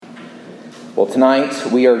Well,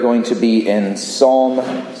 tonight we are going to be in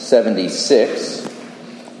Psalm 76.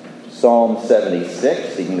 Psalm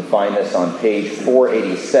 76. You can find this on page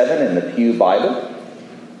 487 in the Pew Bible.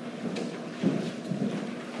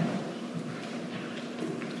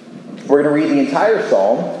 We're going to read the entire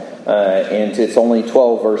psalm, and it's only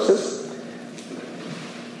 12 verses.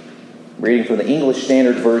 Reading from the English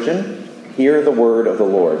Standard Version, hear the word of the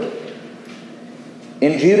Lord.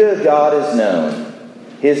 In Judah God is known.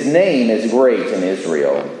 His name is great in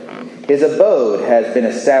Israel. His abode has been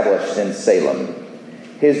established in Salem,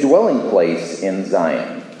 his dwelling place in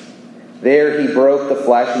Zion. There he broke the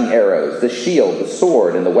flashing arrows, the shield, the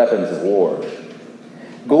sword, and the weapons of war.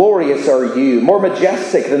 Glorious are you, more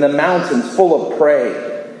majestic than the mountains full of prey.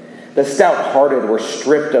 The stout-hearted were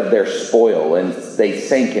stripped of their spoil, and they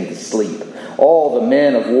sank into sleep. All the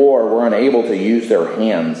men of war were unable to use their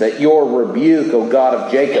hands. At your rebuke, O God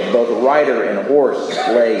of Jacob, both rider and horse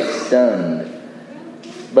lay stunned.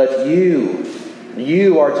 But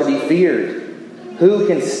you are to be feared. Who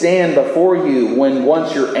can stand before you when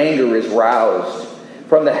once your anger is roused?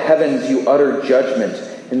 From the heavens you uttered judgment,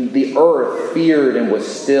 and the earth feared and was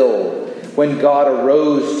still. When God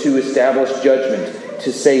arose to establish judgment,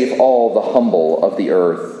 to save all the humble of the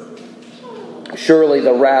earth. Surely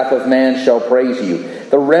the wrath of man shall praise you.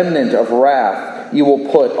 The remnant of wrath you will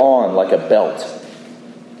put on like a belt.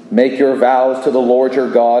 Make your vows to the Lord your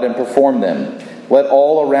God and perform them. Let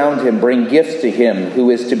all around him bring gifts to him who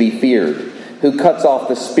is to be feared, who cuts off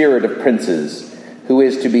the spirit of princes, who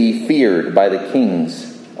is to be feared by the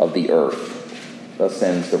kings of the earth. Thus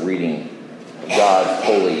ends the reading of God's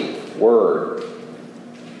holy word.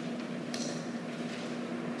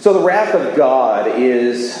 So the wrath of God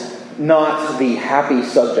is not the happy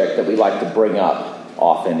subject that we like to bring up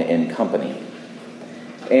often in company.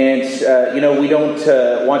 And, we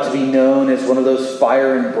don't want to be known as one of those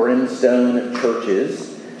fire and brimstone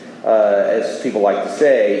churches, as people like to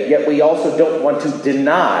say, yet we also don't want to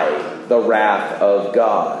deny the wrath of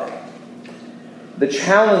God. The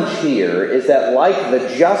challenge here is that, like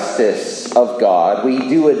the justice of God, we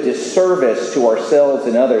do a disservice to ourselves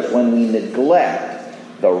and others when we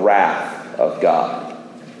neglect the wrath of God.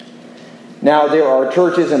 Now, there are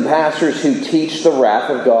churches and pastors who teach the wrath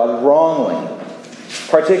of God wrongly.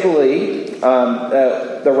 Particularly,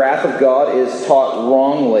 the wrath of God is taught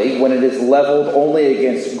wrongly when it is leveled only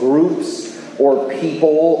against groups or people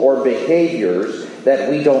or behaviors that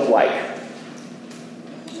we don't like.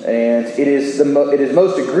 And it is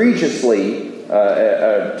most egregiously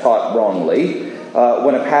taught wrongly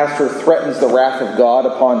when a pastor threatens the wrath of God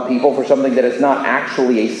upon people for something that is not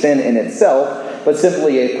actually a sin in itself, but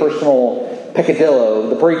simply a personal peccadillo of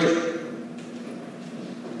the preacher.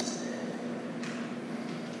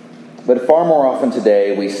 But far more often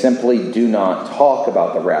today, we simply do not talk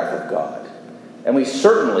about the wrath of God. And we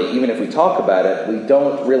certainly, even if we talk about it, we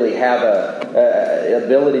don't really have an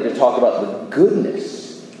ability to talk about the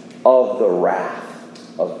goodness of the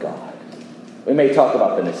wrath of God. We may talk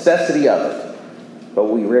about the necessity of it, but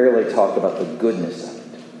we rarely talk about the goodness of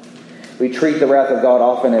it. We treat the wrath of God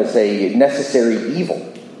often as a necessary evil.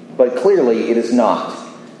 But clearly it is not.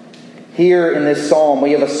 Here in this psalm,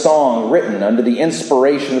 we have a song written under the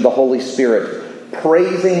inspiration of the Holy Spirit,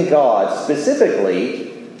 praising God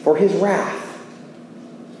specifically for his wrath.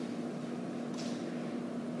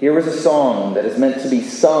 Here is a song that is meant to be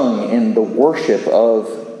sung in the worship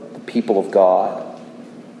of the people of God.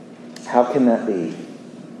 How can that be?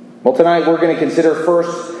 Well, tonight we're going to consider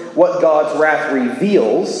first what God's wrath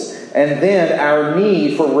reveals, and then our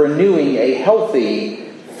need for renewing a healthy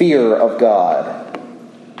fear of God.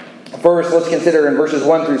 First, let's consider in verses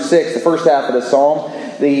 1 through 6, the first half of the psalm,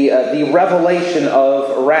 the revelation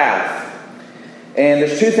of wrath. And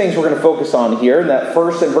there's two things we're going to focus on here. And that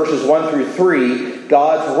first, in verses 1 through 3,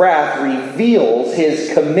 God's wrath reveals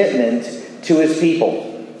his commitment to his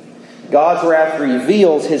people. God's wrath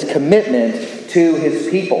reveals his commitment to his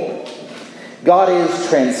people. God is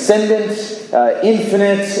transcendent,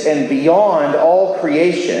 infinite, and beyond all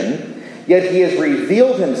creation. Yet he has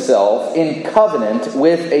revealed himself in covenant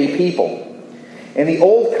with a people. In the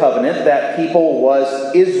Old Covenant, that people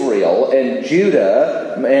was Israel and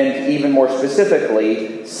Judah, and even more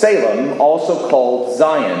specifically, Salem, also called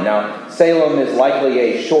Zion. Now, Salem is likely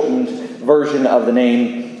a shortened version of the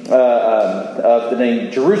name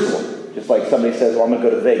Jerusalem. Just like somebody says, well, I'm going to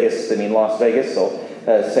go to Vegas, they mean Las Vegas, so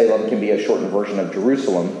Salem can be a shortened version of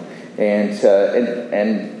Jerusalem.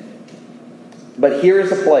 But here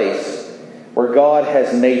is a place where God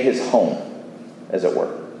has made his home, as it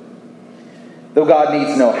were. Though God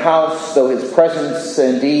needs no house, though his presence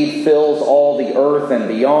indeed fills all the earth and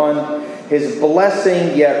beyond, His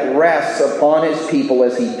blessing yet rests upon his people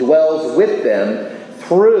as he dwells with them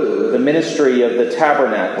through the ministry of the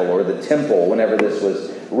tabernacle or the temple, whenever this was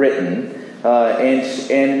written. And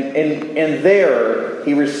there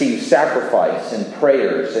he receives sacrifice and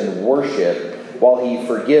prayers and worship while he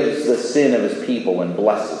forgives the sin of his people and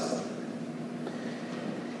blesses them.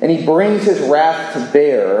 And he brings his wrath to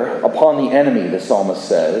bear upon the enemy, the psalmist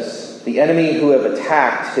says, the enemy who have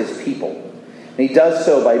attacked his people. And he does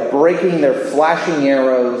so by breaking their flashing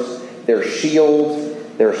arrows, their shield,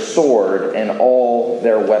 their sword, and all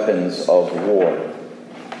their weapons of war.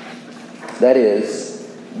 That is,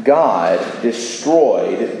 God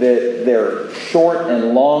destroyed their short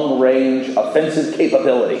and long-range offensive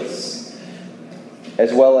capabilities,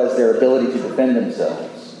 as well as their ability to defend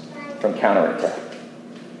themselves from counterattack.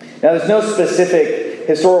 Now, there's no specific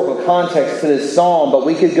historical context to this psalm, but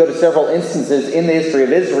we could go to several instances in the history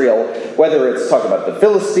of Israel, whether it's talking about the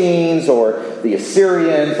Philistines or the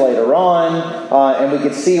Assyrians later on, and we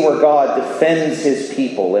could see where God defends his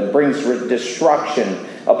people and brings destruction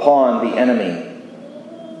upon the enemy.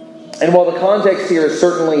 And while the context here is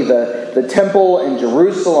certainly the temple and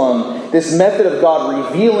Jerusalem, this method of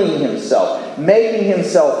God revealing himself, making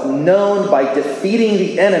himself known by defeating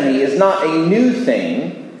the enemy is not a new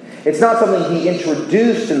thing. It's not something he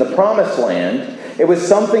introduced in the Promised Land. It was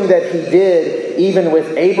something that he did even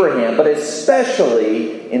with Abraham, but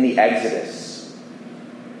especially in the Exodus.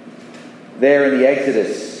 There in the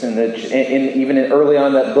Exodus, even early on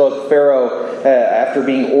in that book, Pharaoh, after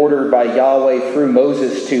being ordered by Yahweh through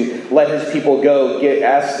Moses to let his people go,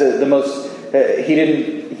 asked the most.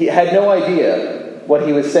 He had no idea what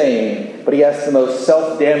he was saying, but he asked the most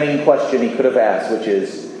self-damning question he could have asked, which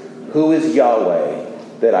is, "Who is Yahweh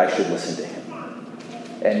that I should listen to him?"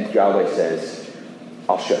 And Yahweh says,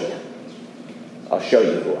 "I'll show you. I'll show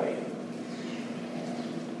you who I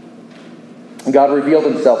am." God revealed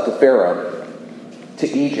himself to Pharaoh, to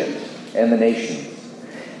Egypt, and the nations.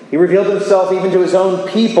 He revealed himself even to his own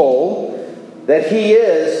people that he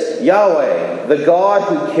is Yahweh, the God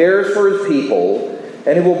who cares for his people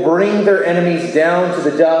and who will bring their enemies down to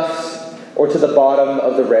the dust or to the bottom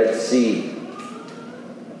of the Red Sea.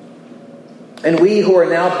 And we who are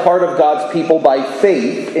now part of God's people by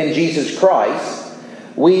faith in Jesus Christ,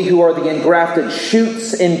 we who are the engrafted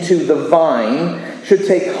shoots into the vine, should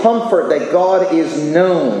take comfort that God is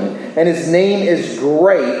known and his name is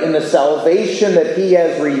great in the salvation that he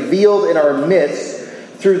has revealed in our midst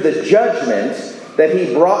through the judgment that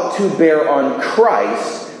he brought to bear on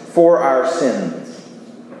Christ for our sins.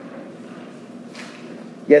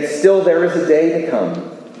 Yet still there is a day to come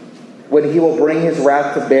when he will bring his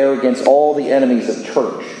wrath to bear against all the enemies of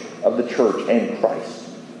the church and Christ.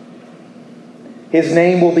 His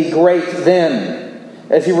name will be great then,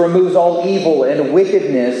 as he removes all evil and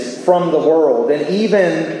wickedness from the world, and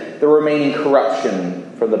even the remaining corruption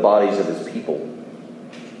from the bodies of his people.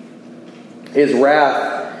 His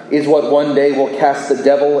wrath is what one day will cast the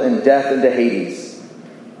devil and death into Hades.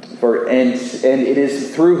 And it is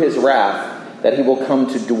through his wrath that he will come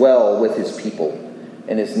to dwell with his people,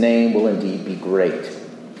 and his name will indeed be great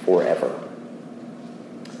forever.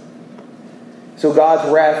 So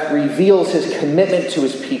God's wrath reveals his commitment to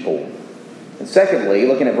his people. And secondly,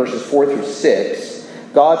 looking at verses 4 through 6,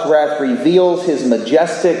 God's wrath reveals his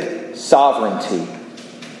majestic sovereignty.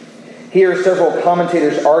 Here, several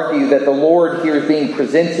commentators argue that the Lord here is being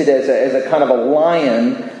presented as a kind of a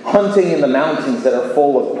lion hunting in the mountains that are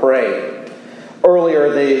full of prey. Earlier,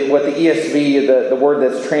 what the ESV, the word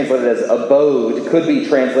that's translated as abode, could be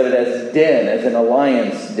translated as den, as in a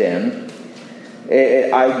lion's den.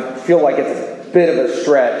 I feel like it's a bit of a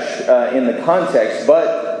stretch in the context,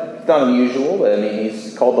 but it's not unusual. I mean,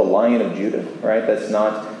 he's called the Lion of Judah, right? That's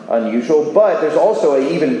not unusual. But there's also an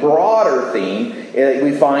even broader theme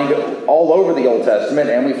we find all over the Old Testament,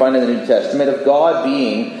 and we find in the New Testament, of God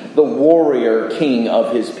being the warrior king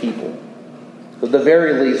of his people. So at the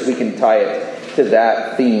very least, we can tie it to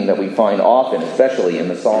that theme that we find often, especially in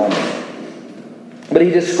the Psalms. But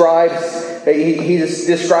he describes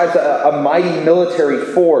a mighty military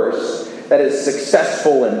force that is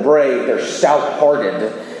successful and brave. They're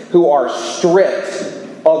stout-hearted, who are stripped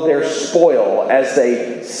of their spoil as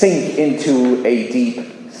they sink into a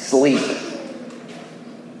deep sleep.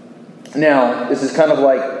 Now, this is kind of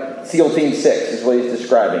like SEAL Team 6 is what he's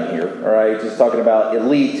describing here. All right, he's talking about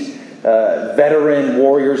elite, veteran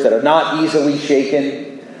warriors that are not easily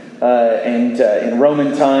shaken. And in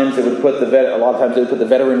Roman times, they would put a lot of times they would put the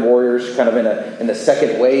veteran warriors kind of in the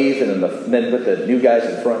second wave, and then put the new guys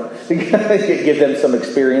in front to give them some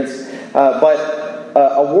experience. But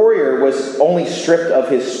a warrior was only stripped of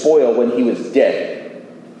his spoil when he was dead.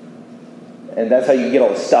 And that's how you get all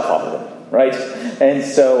the stuff off of them, right? And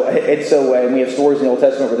we have stories in the Old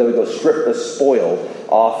Testament where they would go strip the spoil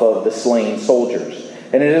off of the slain soldiers.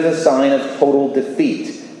 And it is a sign of total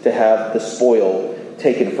defeat to have the spoil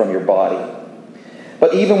taken from your body.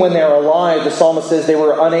 But even when they're alive, the psalmist says they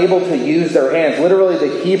were unable to use their hands. Literally,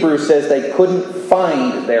 the Hebrew says they couldn't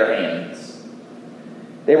find their hands.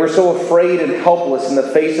 They were so afraid and helpless in the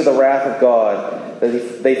face of the wrath of God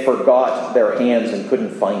that they forgot their hands and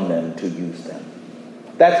couldn't find them to use them.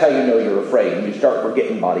 That's how you know you're afraid, when you start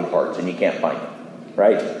forgetting body parts and you can't find them,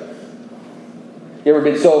 right? You ever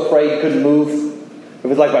been so afraid you couldn't move? It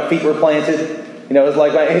was like my feet were planted. It was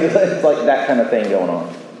like that kind of thing going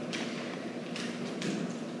on.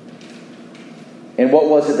 And what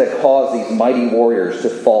was it that caused these mighty warriors to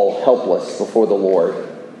fall helpless before the Lord?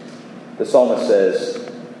 The psalmist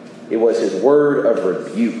says it was his word of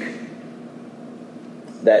rebuke.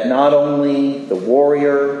 That not only the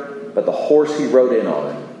warrior, but the horse he rode in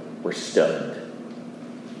on were stoned.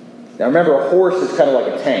 Now remember, a horse is kind of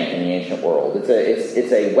like a tank in the ancient world. It's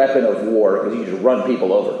a weapon of war because you just run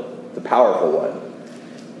people over. It's a powerful one.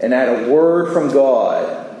 And at a word from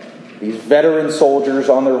God, these veteran soldiers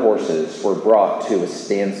on their horses were brought to a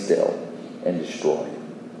standstill and destroyed.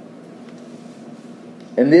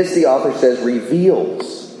 And this, the author says,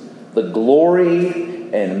 reveals the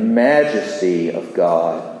glory and majesty of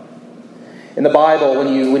God. In the Bible,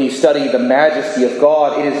 when you study the majesty of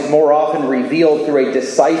God, it is more often revealed through a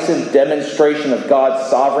decisive demonstration of God's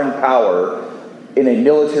sovereign power in a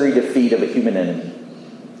military defeat of a human enemy.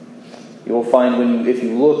 You will find if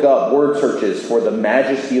you look up word searches for the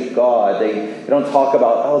majesty of God, they don't talk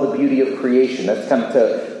about the beauty of creation. That's kind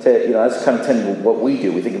of that's kind of telling you what we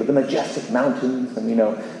do. We think of the majestic mountains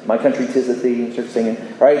and my country 'tis of thee, and start singing,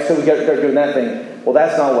 right? So we start doing that thing. Well,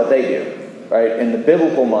 that's not what they do, right? In the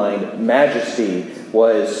biblical mind, majesty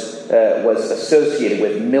was associated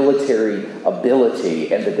with military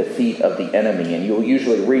ability and the defeat of the enemy, and you'll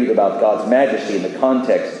usually read about God's majesty in the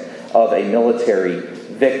context of a military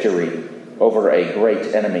victory over a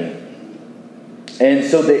great enemy. And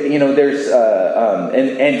so there's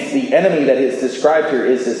and the enemy that is described here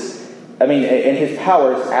is this. And his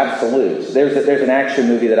power is absolute. There's an action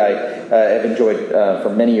movie that I have enjoyed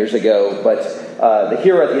from many years ago, but the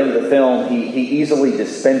hero at the end of the film, he easily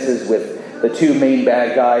dispenses with the two main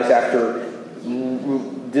bad guys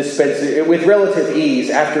with relative ease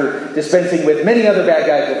after dispensing with many other bad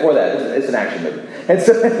guys before that. It's an action movie.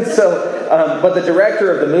 But the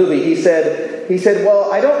director of the movie, he said,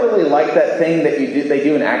 well, I don't really like that thing that they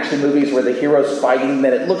do in action movies where the hero's fighting and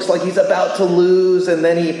then it looks like he's about to lose and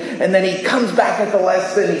then he comes back at the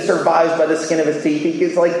last and he survives by the skin of his teeth.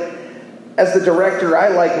 He's like, as the director, I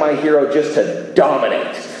like my hero just to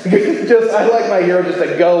dominate. I like my hero just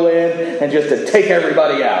to go in and just to take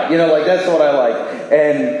everybody out. That's what I like.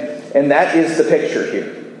 And that is the picture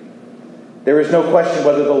here. There is no question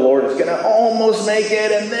whether the Lord is going to almost make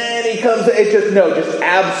it, and then he comes. Just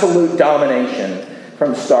absolute domination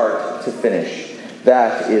from start to finish.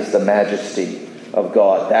 That is the majesty of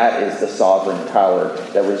God. That is the sovereign power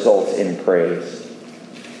that results in praise.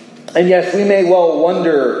 And yes, we may well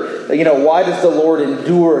wonder, why does the Lord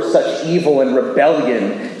endure such evil and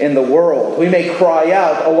rebellion in the world? We may cry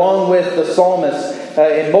out, along with the psalmist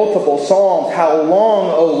in multiple psalms, how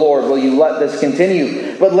long, O Lord, will you let this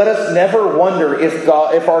continue? But let us never wonder if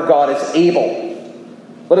our God is able.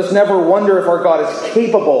 Let us never wonder if our God is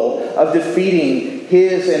capable of defeating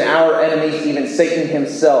his and our enemies, even Satan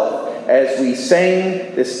himself. As we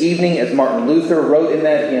sang this evening, as Martin Luther wrote in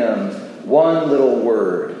that hymn, one little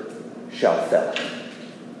word shall fell.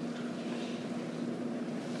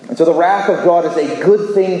 And so the wrath of God is a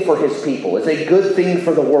good thing for his people. It's a good thing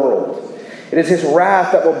for the world. It is his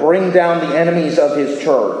wrath that will bring down the enemies of his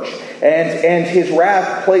church. And his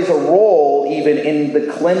wrath plays a role even in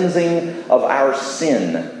the cleansing of our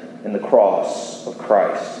sin in the cross of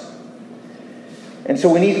Christ. And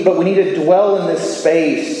so we need to dwell in this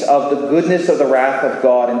space of the goodness of the wrath of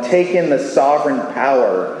God and take in the sovereign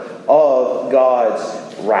power of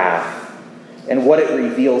God's wrath and what it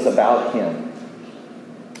reveals about him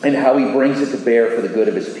and how he brings it to bear for the good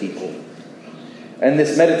of his people. And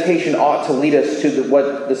this meditation ought to lead us to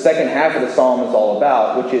what the second half of the psalm is all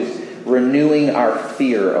about, which is renewing our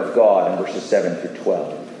fear of God in verses 7 through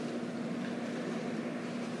 12.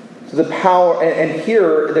 So the power, and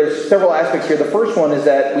here there's several aspects here. The first one is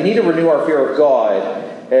that we need to renew our fear of God,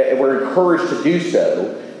 and we're encouraged to do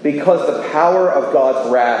so because the power of God's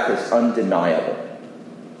wrath is undeniable.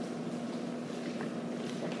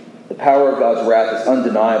 The power of God's wrath is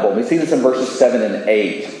undeniable. We see this in verses 7 and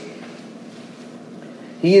 8.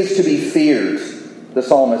 He is to be feared the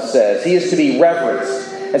psalmist says. He is to be reverenced.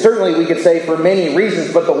 And certainly we could say for many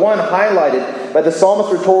reasons, but the one highlighted by the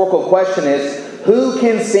psalmist's rhetorical question is, who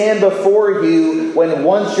can stand before you when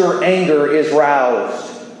once your anger is roused?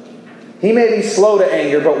 He may be slow to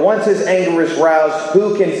anger, but once his anger is roused,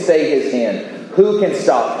 who can stay his hand? Who can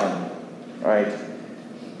stop him? Right?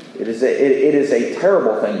 It is a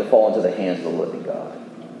terrible thing to fall into the hands of the living God.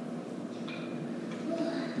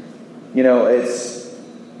 You know,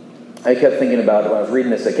 I kept thinking about it when I was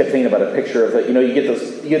reading this. I kept thinking about a picture of it. You know, you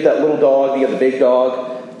get that little dog, you get the big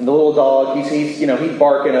dog, and the little dog, he's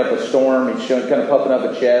barking up a storm, he's kind of puffing up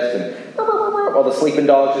a chest, and while the sleeping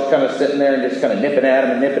dog's just kind of sitting there and just kind of nipping at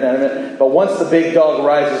him. But once the big dog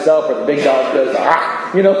rises up, or the big dog goes,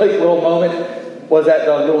 like little moment, what does that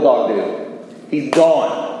little dog do? He's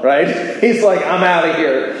gone, right? He's like, I'm out of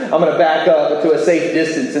here. I'm going to back up to a safe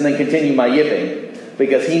distance and then continue my yipping.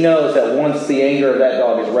 Because he knows that once the anger of that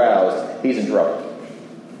dog is roused, he's in trouble.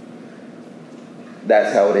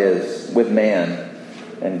 That's how it is with man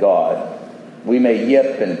and God. We may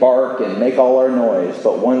yip and bark and make all our noise,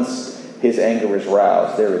 but once his anger is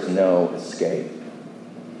roused, there is no escape.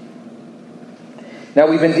 Now,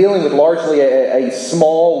 we've been dealing with largely a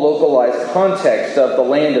small, localized context of the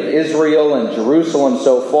land of Israel and Jerusalem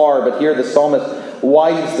so far, but here the psalmist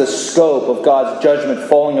widens the scope of God's judgment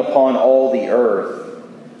falling upon all the earth.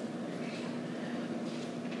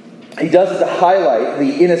 He does it to highlight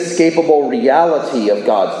the inescapable reality of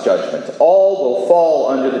God's judgment. All will fall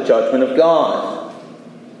under the judgment of God.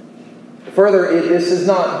 Further, this is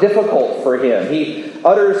not difficult for him. He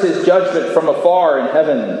utters his judgment from afar in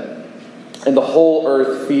heaven, and the whole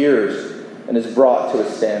earth fears and is brought to a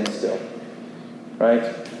standstill. Right?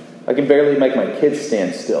 I can barely make my kids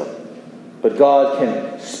stand still, but God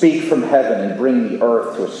can speak from heaven and bring the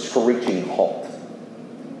earth to a screeching halt.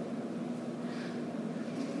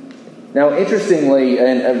 Now, interestingly,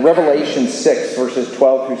 in Revelation 6, verses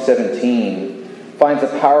 12 through 17, finds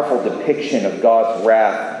a powerful depiction of God's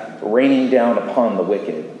wrath raining down upon the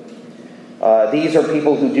wicked. These are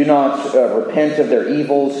people who do not repent of their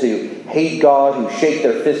evils, who hate God, who shake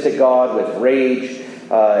their fist at God with rage,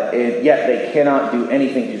 and yet they cannot do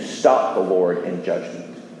anything to stop the Lord in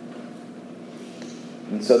judgment.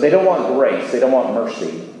 And so they don't want grace, they don't want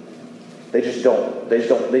mercy. They just don't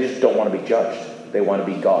want to be judged. They want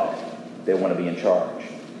to be God. They want to be in charge.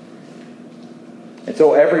 And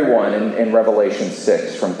so everyone in Revelation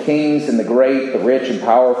 6, from kings and the great, the rich and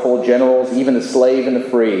powerful, generals, even the slave and the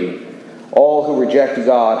free, all who reject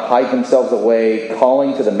God hide themselves away,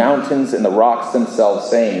 calling to the mountains and the rocks themselves,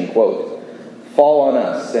 saying, quote, "Fall on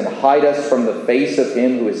us and hide us from the face of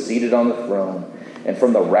him who is seated on the throne and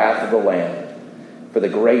from the wrath of the Lamb. For the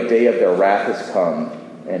great day of their wrath has come,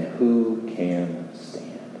 and who can stand?"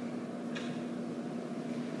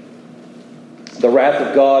 The wrath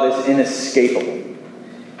of God is inescapable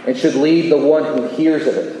and should lead the one who hears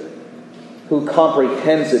of it, who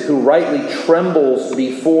comprehends it, who rightly trembles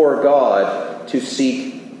before God to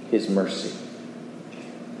seek his mercy.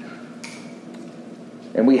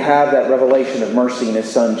 And we have that revelation of mercy in his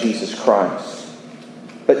Son, Jesus Christ.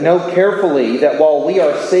 But note carefully that while we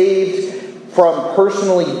are saved from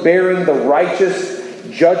personally bearing the righteous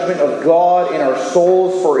judgment of God in our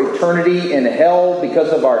souls for eternity in hell because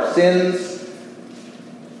of our sins,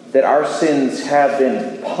 that our sins have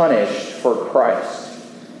been punished, for Christ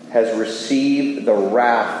has received the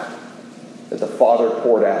wrath that the Father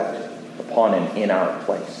poured out upon him in our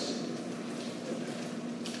place.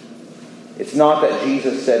 It's not that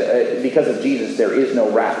Jesus said, because of Jesus there is no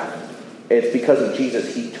wrath. It's because of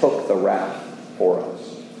Jesus he took the wrath for us.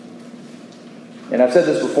 And I've said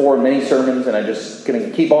this before in many sermons, and I'm just going to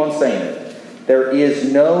keep on saying it. There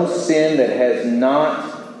is no sin that has not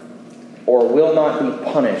or will not be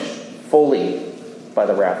punished fully by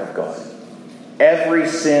the wrath of God. Every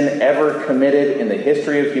sin ever committed in the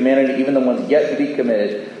history of humanity, even the ones yet to be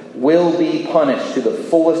committed, will be punished to the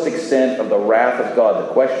fullest extent of the wrath of God.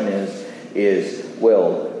 The question is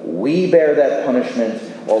will we bear that punishment,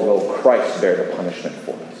 or will Christ bear the punishment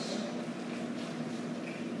for us?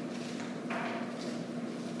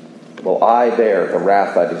 Will I bear the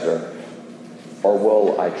wrath I deserve? Or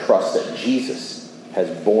will I trust that Jesus has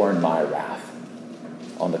borne my wrath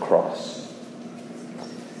on the cross?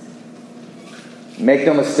 Make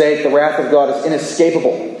no mistake, the wrath of God is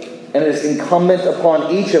inescapable, and it is incumbent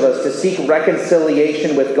upon each of us to seek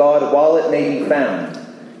reconciliation with God while it may be found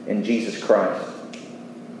in Jesus Christ.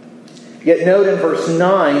 Yet note in verse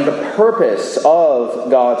 9 the purpose of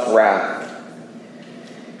God's wrath.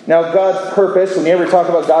 Now, God's purpose, when you ever talk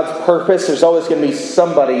about God's purpose, there's always going to be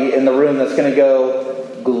somebody in the room that's going to go,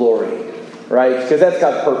 glory. right? Because that's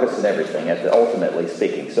God's purpose in everything, ultimately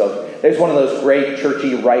speaking. So there's one of those great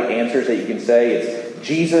churchy right answers that you can say. It's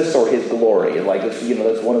Jesus or His glory. Like, that's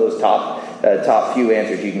one of those top few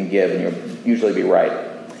answers you can give, and you'll usually be right.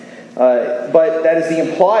 But that is the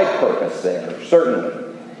implied purpose there,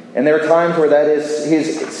 certainly. And there are times where that is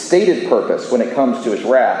His stated purpose when it comes to His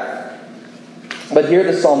wrath. But here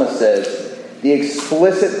the psalmist says, the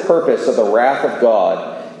explicit purpose of the wrath of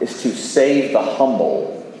God is to save the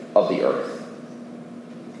humble of the earth.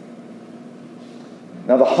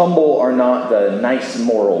 Now, the humble are not the nice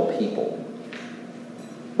moral people.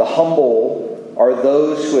 The humble are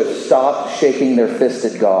those who have stopped shaking their fist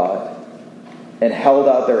at God and held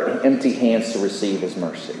out their empty hands to receive His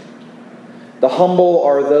mercy. The humble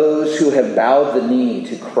are those who have bowed the knee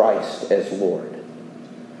to Christ as Lord.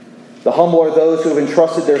 The humble are those who have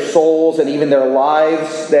entrusted their souls and even their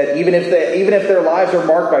lives, that even if their lives are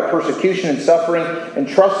marked by persecution and suffering,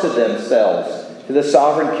 entrusted themselves to the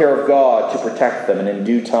sovereign care of God to protect them and in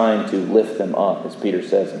due time to lift them up, as Peter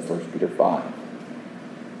says in 1 Peter 5.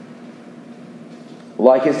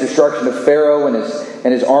 Like his destruction of Pharaoh and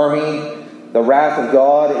his army, the wrath of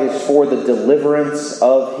God is for the deliverance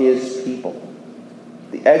of His people.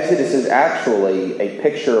 The Exodus is actually a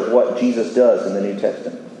picture of what Jesus does in the New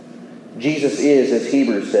Testament. Jesus is, as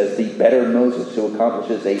Hebrews says, the better Moses who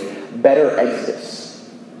accomplishes a better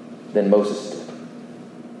Exodus than Moses did.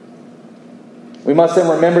 We must then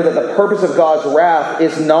remember that the purpose of God's wrath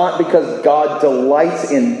is not because God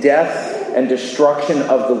delights in death and destruction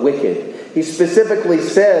of the wicked. He specifically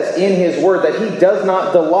says in His Word that He does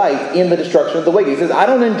not delight in the destruction of the wicked. He says, I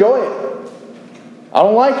don't enjoy it. I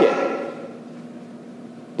don't like it.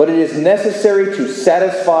 But it is necessary to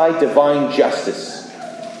satisfy divine justice.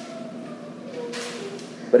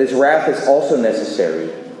 But His wrath is also necessary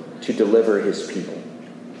to deliver His people.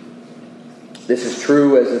 This is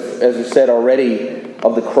true, as I said already,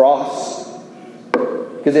 of the cross.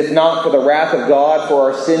 Because if not for the wrath of God, for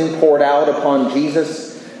our sin poured out upon Jesus,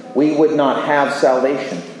 we would not have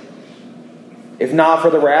salvation. If not for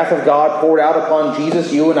the wrath of God poured out upon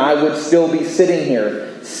Jesus, you and I would still be sitting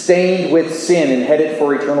here, stained with sin and headed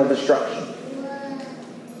for eternal destruction.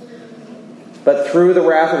 But through the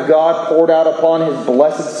wrath of God poured out upon His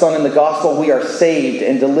blessed Son in the gospel, we are saved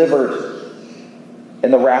and delivered.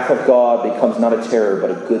 And the wrath of God becomes not a terror,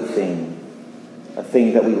 but a good thing. A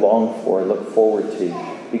thing that we long for and look forward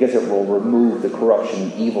to, because it will remove the corruption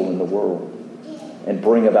and evil in the world and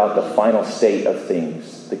bring about the final state of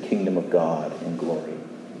things, the kingdom of God in glory.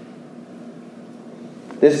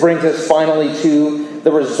 This brings us finally to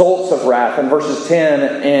the results of wrath in verses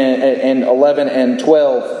 10 and 11 and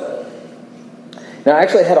 12. Now, I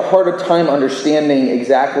actually had a harder time understanding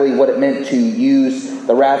exactly what it meant to use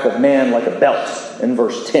the wrath of man like a belt in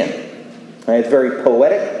verse 10. It's very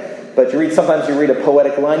poetic, but sometimes you read a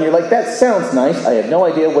poetic line, you're like, that sounds nice. I have no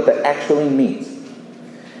idea what that actually means.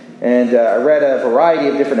 And I read a variety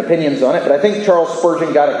of different opinions on it, but I think Charles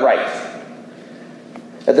Spurgeon got it right.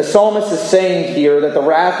 That the psalmist is saying here that the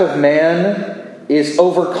wrath of man is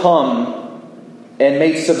overcome and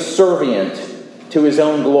made subservient to his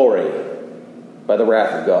own glory by the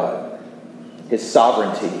wrath of God. His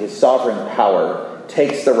sovereignty, His sovereign power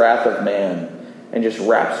takes the wrath of man and just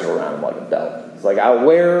wraps it around him like a belt. It's like, I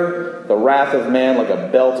wear the wrath of man like a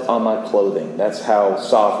belt on my clothing. That's how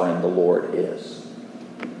sovereign the Lord is.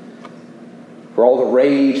 For all the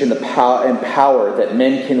rage and the power that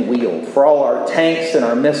men can wield, for all our tanks and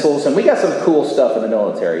our missiles, and we got some cool stuff in the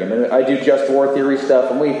military. I mean, I do just war theory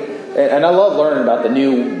stuff, and I love learning about the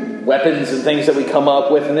new weapons and things that we come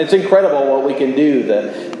up with, and it's incredible what we can do.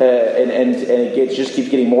 And it just keeps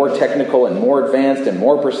getting more technical and more advanced and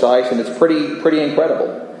more precise, and it's pretty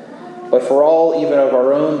incredible. But for all even of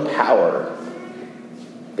our own power,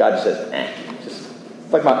 God just says,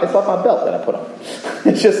 it's like my belt that I put on.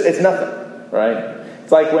 It's nothing, right?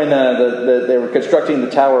 It's like when they were constructing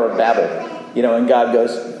the Tower of Babel, and God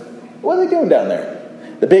goes, what are they doing down there?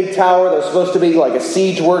 The big tower that was supposed to be like a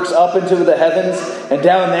siege works up into the heavens, and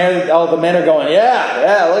down there all the men are going,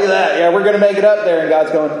 yeah, look at that. Yeah, we're going to make it up there. And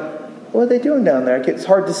God's going, what are they doing down there? It's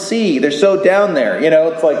hard to see. They're so down there.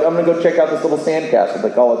 It's like, I'm going to go check out this little sandcastle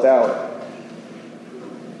they call a tower.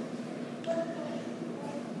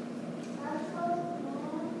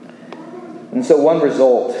 And so one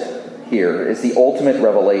result here is the ultimate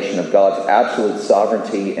revelation of God's absolute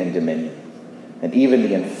sovereignty and dominion, and even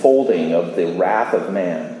the enfolding of the wrath of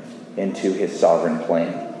man into His sovereign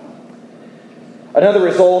plan. Another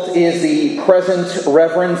result is the present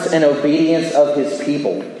reverence and obedience of His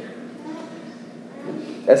people.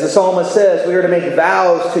 As the psalmist says, we are to make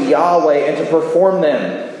vows to Yahweh and to perform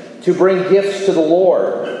them, to bring gifts to the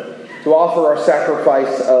Lord. to offer our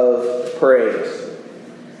sacrifice of praise.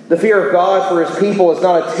 The fear of God for His people is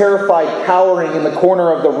not a terrified cowering in the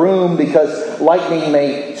corner of the room because lightning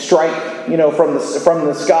may strike, from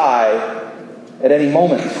the sky at any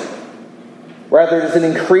moment. Rather, it is an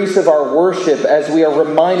increase of our worship as we are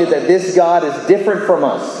reminded that this God is different from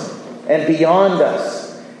us and beyond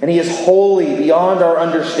us, and He is holy beyond our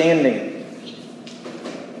understanding.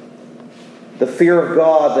 The fear of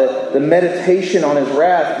God, the meditation on His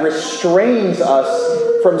wrath restrains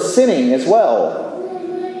us from sinning as well.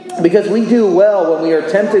 Because we do well when we are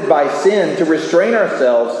tempted by sin to restrain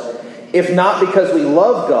ourselves, if not because we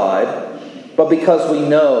love God, but because we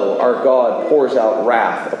know our God pours out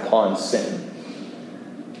wrath upon sin.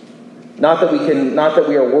 Not that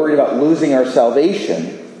we are worried about losing our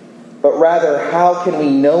salvation, but rather how can we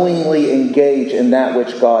knowingly engage in that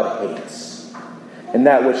which God hates, in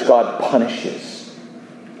that which God punishes?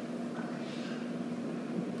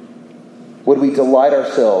 Would we delight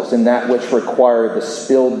ourselves in that which required the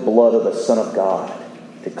spilled blood of the Son of God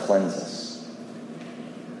to cleanse us?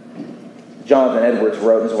 Jonathan Edwards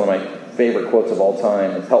wrote, this is one of my favorite quotes of all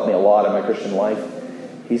time. It's helped me a lot in my Christian life.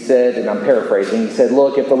 He said, and I'm paraphrasing, he said,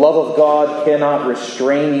 "Look, if the love of God cannot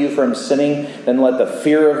restrain you from sinning, then let the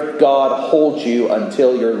fear of God hold you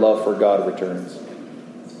until your love for God returns."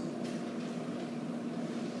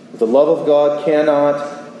 If the love of God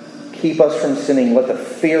cannot keep us from sinning, let the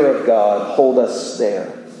fear of God hold us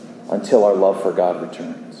there until our love for God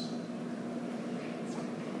returns.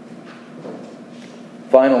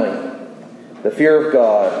 Finally, the fear of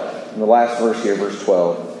God, in the last verse here, verse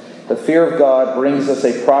 12. The fear of God brings us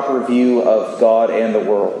a proper view of God and the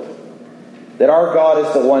world. That our God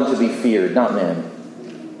is the one to be feared, not men.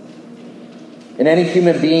 And any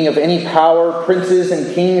human being of any power, princes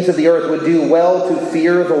and kings of the earth, would do well to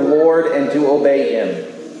fear the Lord and to obey Him.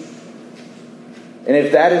 And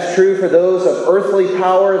if that is true for those of earthly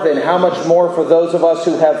power, then how much more for those of us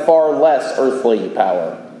who have far less earthly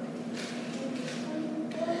power?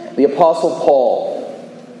 The Apostle Paul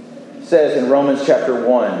says in Romans chapter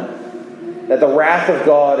 1 that the wrath of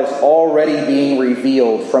God is already being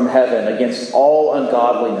revealed from heaven against all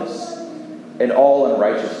ungodliness and all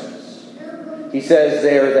unrighteousness. He says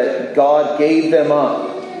there that God gave them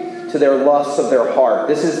up to their lusts of their heart.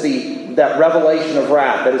 This is that revelation of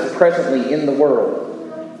wrath that is presently in the world.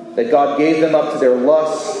 That God gave them up to their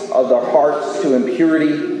lusts of their hearts, to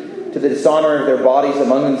impurity, to the dishonor of their bodies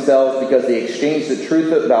among themselves, because they exchanged the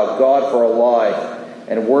truth about God for a lie,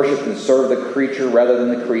 and worshipped and served the creature rather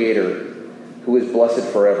than the Creator, who is blessed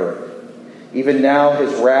forever. Even now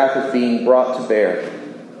His wrath is being brought to bear.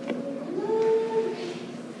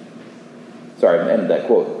 Sorry, I ended that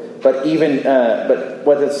quote. But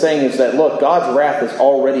what it's saying is that, look, God's wrath is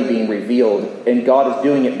already being revealed, and God is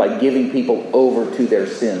doing it by giving people over to their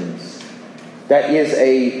sins. That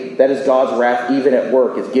is God's wrath even at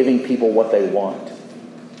work, is giving people what they want.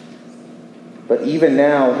 But even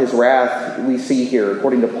now, His wrath, we see here,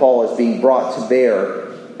 according to Paul, is being brought to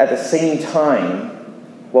bear at the same time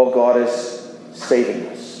while God is saving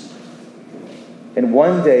us. And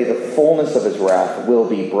one day, the fullness of His wrath will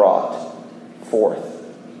be brought forth.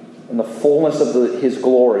 And the fullness of His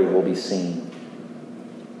glory will be seen.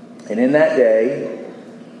 And in that day,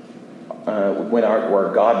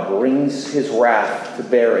 where God brings His wrath to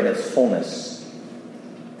bear in its fullness,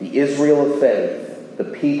 the Israel of faith, the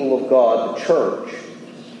people of God, the church,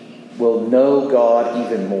 will know God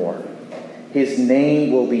even more. His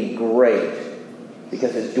name will be great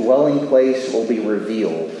because His dwelling place will be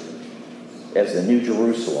revealed as the New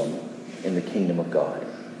Jerusalem in the kingdom of God.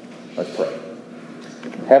 Let's pray.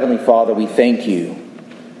 Heavenly Father, we thank You.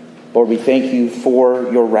 Lord, we thank You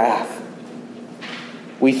for Your wrath.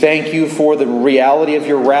 We thank You for the reality of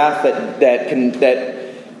Your wrath that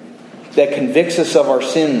convicts us of our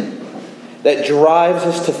sin, that drives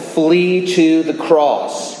us to flee to the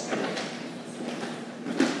cross,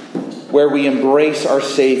 where we embrace our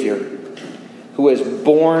Savior, who has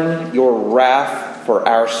borne Your wrath for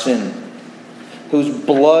our sin, whose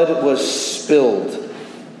blood was spilled,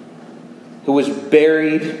 who was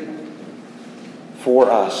buried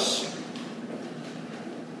for us.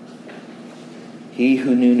 He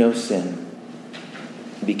who knew no sin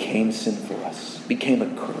became sin for us, became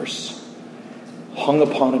a curse, hung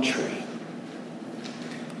upon a tree,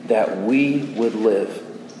 that we would live,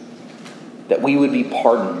 that we would be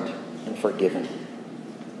pardoned and forgiven,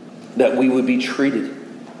 that we would be treated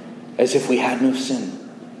as if we had no sin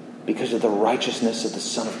because of the righteousness of the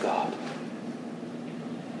Son of God.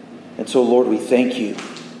 And so, Lord, we thank You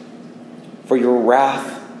for Your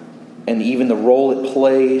wrath and even the role it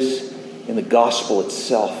plays in the gospel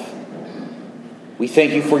itself. We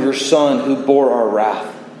thank you for your Son who bore our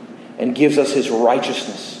wrath and gives us his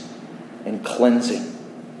righteousness and cleansing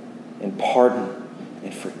and pardon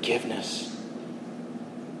and forgiveness.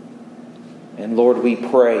 And Lord, we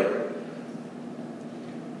pray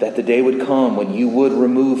that the day would come when you would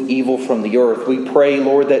remove evil from the earth. We pray,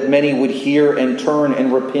 Lord, that many would hear and turn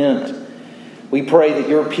and repent. We pray that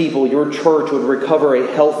your people, your church, would recover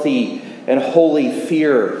a healthy and holy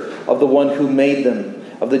fear of the one who made them,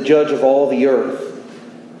 of the judge of all the earth,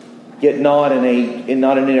 yet not in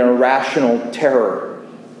an irrational terror,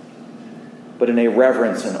 but in a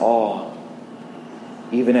reverence and awe,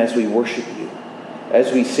 even as we worship you,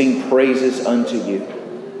 as we sing praises unto you.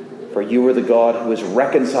 For you are the God who has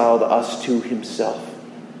reconciled us to himself.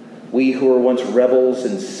 We who were once rebels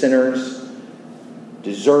and sinners,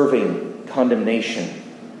 deserving condemnation,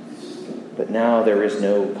 but now there is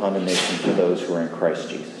no condemnation for those who are in Christ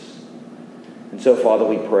Jesus. And so, Father,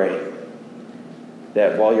 we pray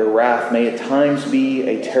that while your wrath may at times be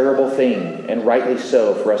a terrible thing, and rightly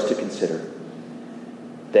so for us to consider,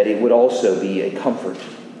 that it would also be a comfort,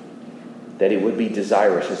 that it would be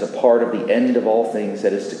desirous as a part of the end of all things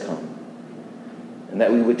that is to come, and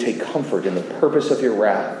that we would take comfort in the purpose of your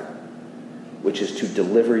wrath, which is to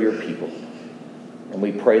deliver your people. And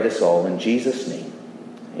we pray this all in Jesus' name.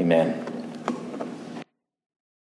 Amen.